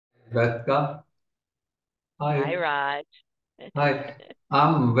Betska. Hi, Hi. Raj. Hi.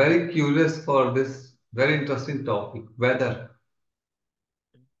 I'm very curious for this very interesting topic, weather.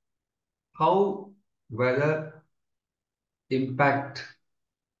 How weather impact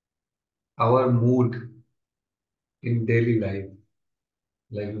our mood in daily life,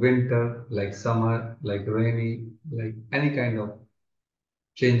 like winter, like summer, like rainy, like any kind of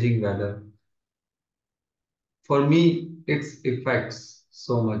changing weather. For me, it affects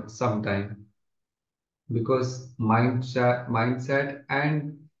so much sometimes because mindset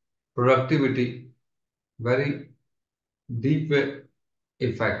and productivity very deep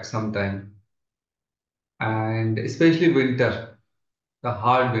effect sometimes, and especially winter, the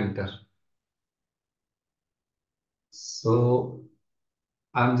hard winter. So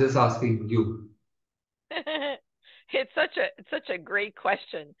I'm just asking you. It's such a great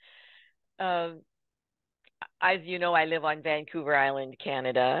question. Um, as you know, I live on Vancouver Island,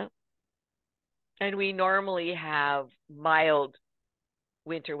 Canada, and we normally have mild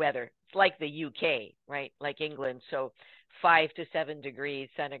winter weather. It's like the UK, right? Like England, so 5 to 7 degrees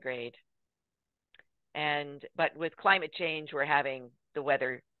centigrade. And but with climate change, we're having the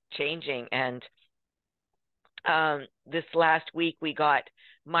weather changing, and this last week we got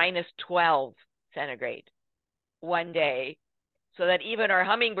minus 12 centigrade one day, so that even our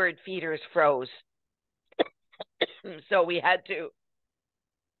hummingbird feeders froze. So we had to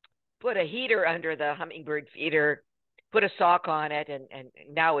put a heater under the hummingbird feeder, put a sock on it, and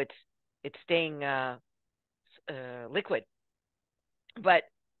now it's staying liquid. But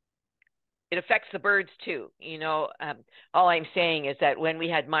it affects the birds too. All I'm saying is that when we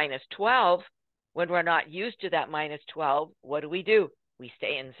had minus 12, when we're not used to that minus 12, what do? We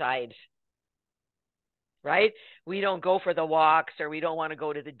stay inside, right? We don't go for the walks, or we don't want to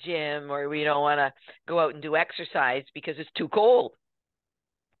go to the gym, or we don't want to go out and do exercise because it's too cold.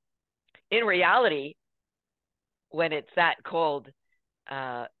 In reality, when it's that cold,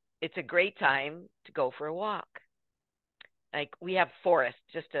 uh, it's a great time to go for a walk. Like, we have forest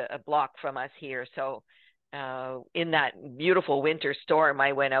just a block from us here. So in that beautiful winter storm,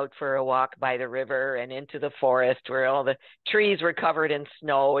 I went out for a walk by the river and into the forest where all the trees were covered in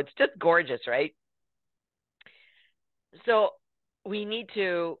snow. It's just gorgeous, right? So we need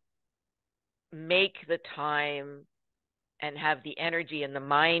to make the time and have the energy and the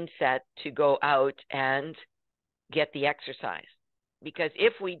mindset to go out and get the exercise. Because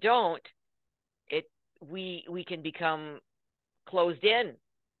if we don't, it we can become closed in,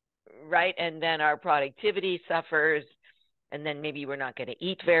 right? And then our productivity suffers, and then maybe we're not going to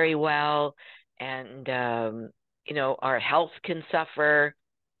eat very well, and our health can suffer.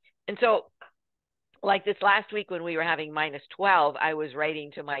 And so, like this last week when we were having minus 12, I was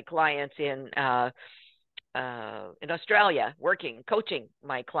writing to my clients in Australia, coaching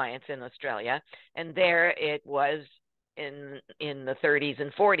my clients in Australia, and there it was in the 30s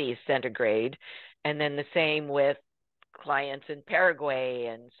and 40s centigrade, and then the same with clients in Paraguay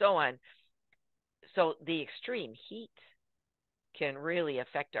and so on. So the extreme heat can really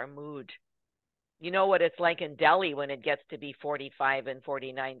affect our mood. You know what it's like in Delhi when it gets to be 45 and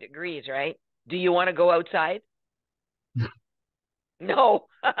 49 degrees, right? Do you want to go outside? No,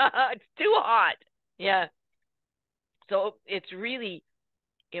 it's too hot. Yeah. So it's really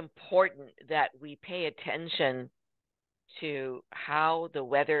important that we pay attention to how the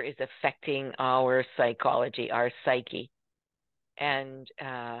weather is affecting our psychology, our psyche, and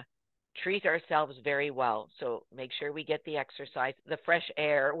treat ourselves very well. So make sure we get the exercise, the fresh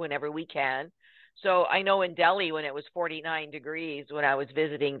air whenever we can. So I know in Delhi, when it was 49 degrees, when I was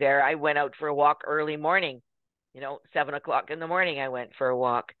visiting there, I went out for a walk early morning. 7 o'clock in the morning, I went for a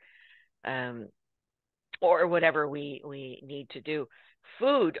walk, um, or whatever we need to do.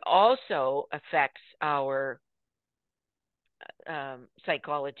 Food also affects our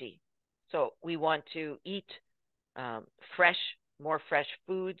psychology. So we want to eat um, fresh, more fresh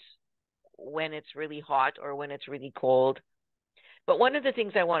foods when it's really hot or when it's really cold. But one of the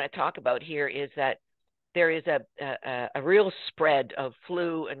things I want to talk about here is that there is a real spread of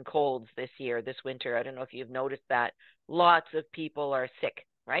flu and colds this year, this winter. I don't know if you've noticed that. Lots of people are sick,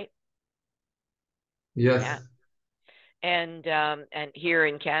 right? Yeah. Yes, And here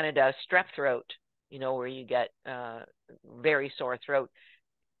in Canada, strep throat, where you get very sore throat.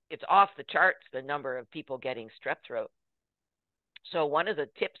 It's off the charts, the number of people getting strep throat. So one of the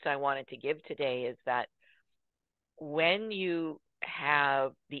tips I wanted to give today is that when you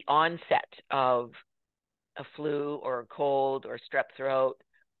have the onset of a flu or a cold or strep throat,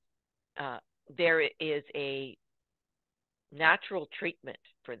 uh, there is a natural treatment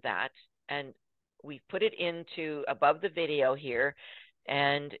for that. And we've put it into above the video here.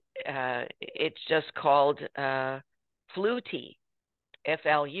 And it's just called flu tea,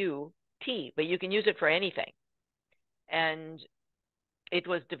 FLUT, but you can use it for anything. And it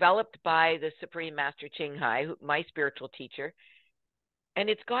was developed by the Supreme Master Ching Hai, my spiritual teacher. And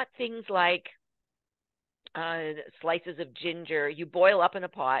it's got things like slices of ginger. You boil up in a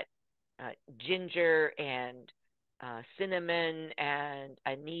pot ginger and cinnamon and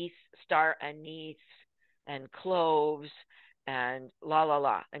anise, star anise, and cloves and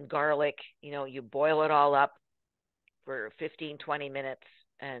and garlic. You boil it all up for 15, 20 minutes,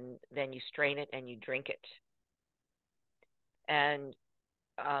 and then you strain it and you drink it. And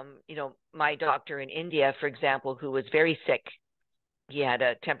my doctor in India, for example, who was very sick, he had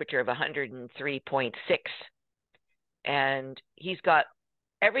a temperature of 103.6, and he's got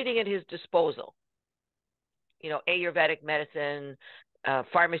everything at his disposal. Ayurvedic medicine,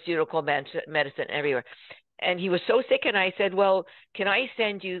 pharmaceutical medicine everywhere. And he was so sick, and I said, well, can I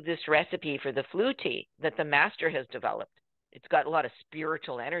send you this recipe for the flu tea that the master has developed? It's got a lot of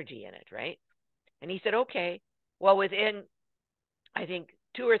spiritual energy in it, right? And he said, okay. Well, within, I think,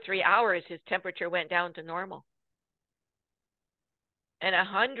 2 or 3 hours, his temperature went down to normal. And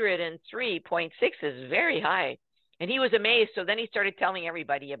 103.6 is very high. And he was amazed. So then he started telling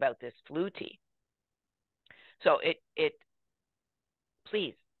everybody about this flu tea. So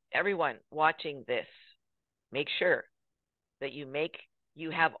please, everyone watching this, make sure that you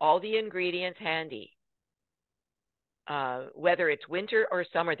have all the ingredients handy, whether it's winter or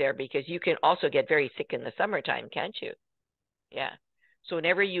summer there, because you can also get very sick in the summertime, can't you? Yeah. So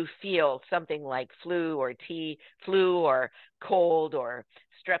whenever you feel something like flu or cold or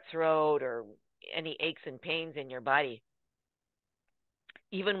strep throat or any aches and pains in your body,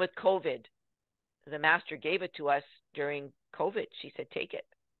 even with COVID, the master gave it to us during COVID. She said, take it.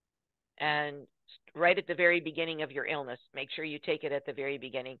 And right at the very beginning of your illness, make sure you take it at the very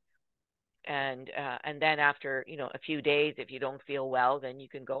beginning. And then after, a few days, if you don't feel well, then you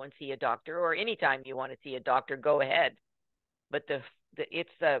can go and see a doctor, or anytime you want to see a doctor, go ahead. But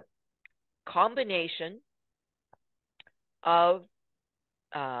it's the combination of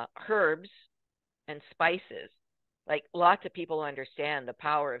herbs and spices. Like, lots of people understand the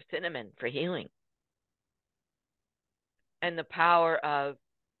power of cinnamon for healing, and the power of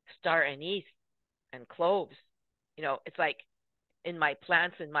star anise and cloves. It's like in my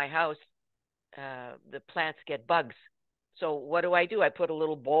plants in my house, the plants get bugs. So what do? I put a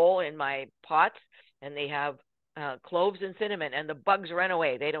little bowl in my pots, and they have cloves and cinnamon, and the bugs run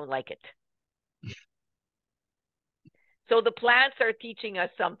away. They don't like it. So the plants are teaching us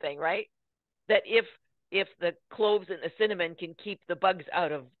something, right? That if the cloves and the cinnamon can keep the bugs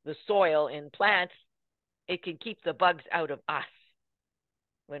out of the soil in plants, it can keep the bugs out of us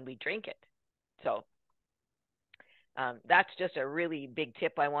when we drink it. So that's just a really big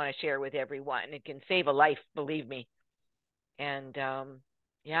tip I want to share with everyone. It can save a life, believe me. And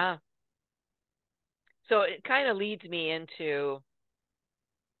yeah. So it kind of leads me into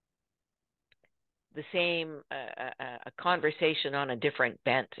the same a conversation on a different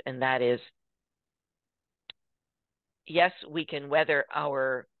bent, and that is, yes, we can weather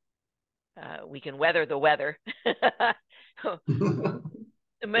the weather,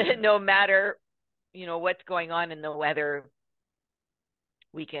 no matter what's going on in the weather.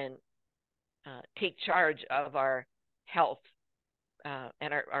 We can take charge of our health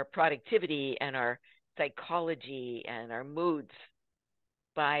and our productivity and our psychology and our moods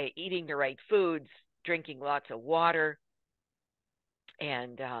by eating the right foods, drinking lots of water,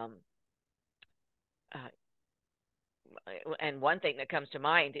 and one thing that comes to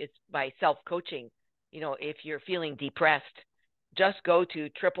mind is by self-coaching. If you're feeling depressed, just go to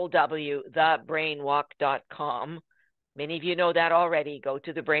www.thebrainwalk.com. Many of you know that already. Go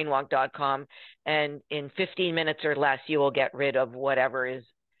to thebrainwalk.com, and in 15 minutes or less, you will get rid of whatever is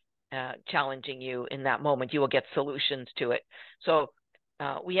challenging you in that moment. You will get solutions to it. So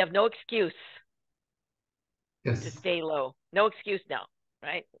we have no excuse to stay low. No excuse now,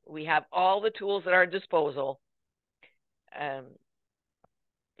 right? We have all the tools at our disposal. Yeah.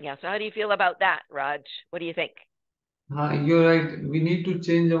 So how do you feel about that, Raj? What do you think? You're right. We need to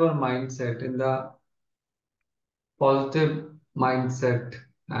change our mindset in the positive mindset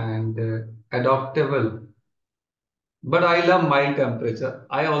and adaptable. But I love mild temperature.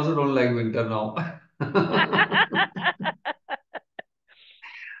 I also don't like winter now.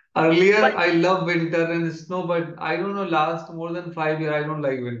 Earlier, But I love winter and snow, but I don't know, last more than 5 years, I don't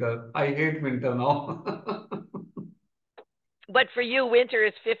like winter. I hate winter now. for you, winter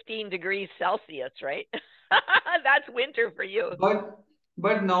is 15 degrees Celsius, right? That's winter for you.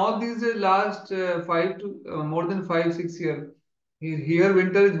 But now these are last 5 to more than 5 6 years. Here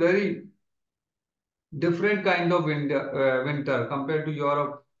winter is very different kind of winter compared to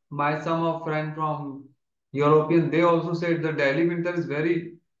Europe. My some of friend from European, they also said the Delhi winter is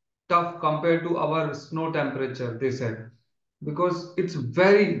very tough compared to our snow temperature, they said, because it's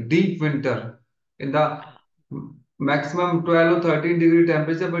very deep winter in the Ah, maximum 12 or 13-degree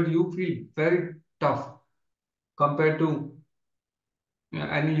temperature, but you feel very tough compared to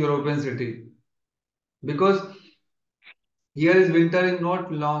any European city. Because here is winter is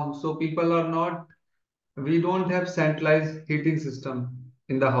not long, so people are not, we don't have centralized heating system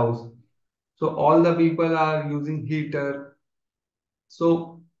in the house. So all the people are using heater.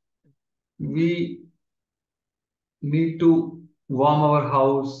 So we need to warm our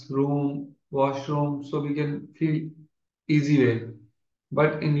house, room, washroom, so we can feel easy way.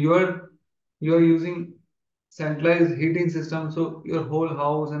 But in you are using centralized heating system, so your whole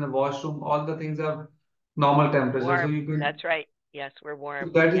house and a washroom, all the things are normal temperature. So warm. you can, That's right. Yes, we're so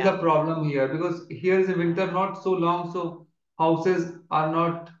warm. that is Yeah. the problem here because here is a winter Ah, not so long, so houses are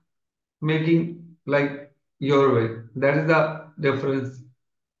not making like your way. That is the difference.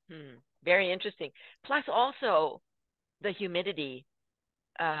 hmm. Very interesting. Plus, also the humidity.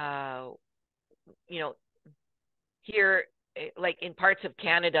 Uh, you know, here, like in parts of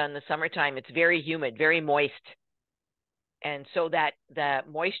Canada in the summertime, it's very humid, very moist, and so that the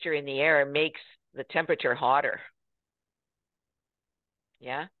moisture in the air makes the temperature hotter.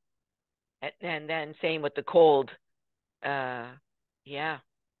 Yeah, and then same with the cold. Uh, yeah.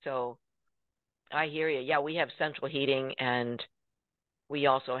 So I hear you. Yeah, we have central heating, and we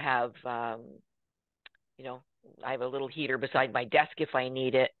also have, you know, I have a little heater beside my desk if I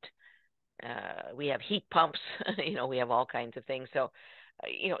need it. We have heat pumps. We have all kinds of things. So,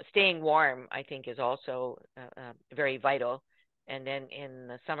 staying warm, I think, is also very vital. And then in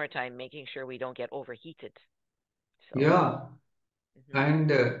the summertime, making sure we don't get overheated. So, Yeah. mhm. And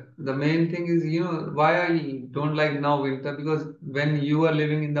the main thing is, why I don't like now winter because when you are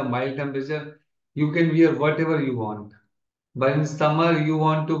living in the mild temperature, you can wear whatever you want. But in summer, you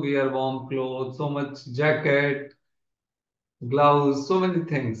want to wear warm clothes, so much jacket, gloves, so many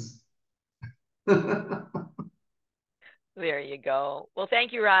things. There you go. Well,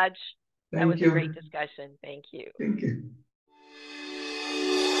 thank you, Raj. That was Thank a great you. discussion. Thank you. Thank you.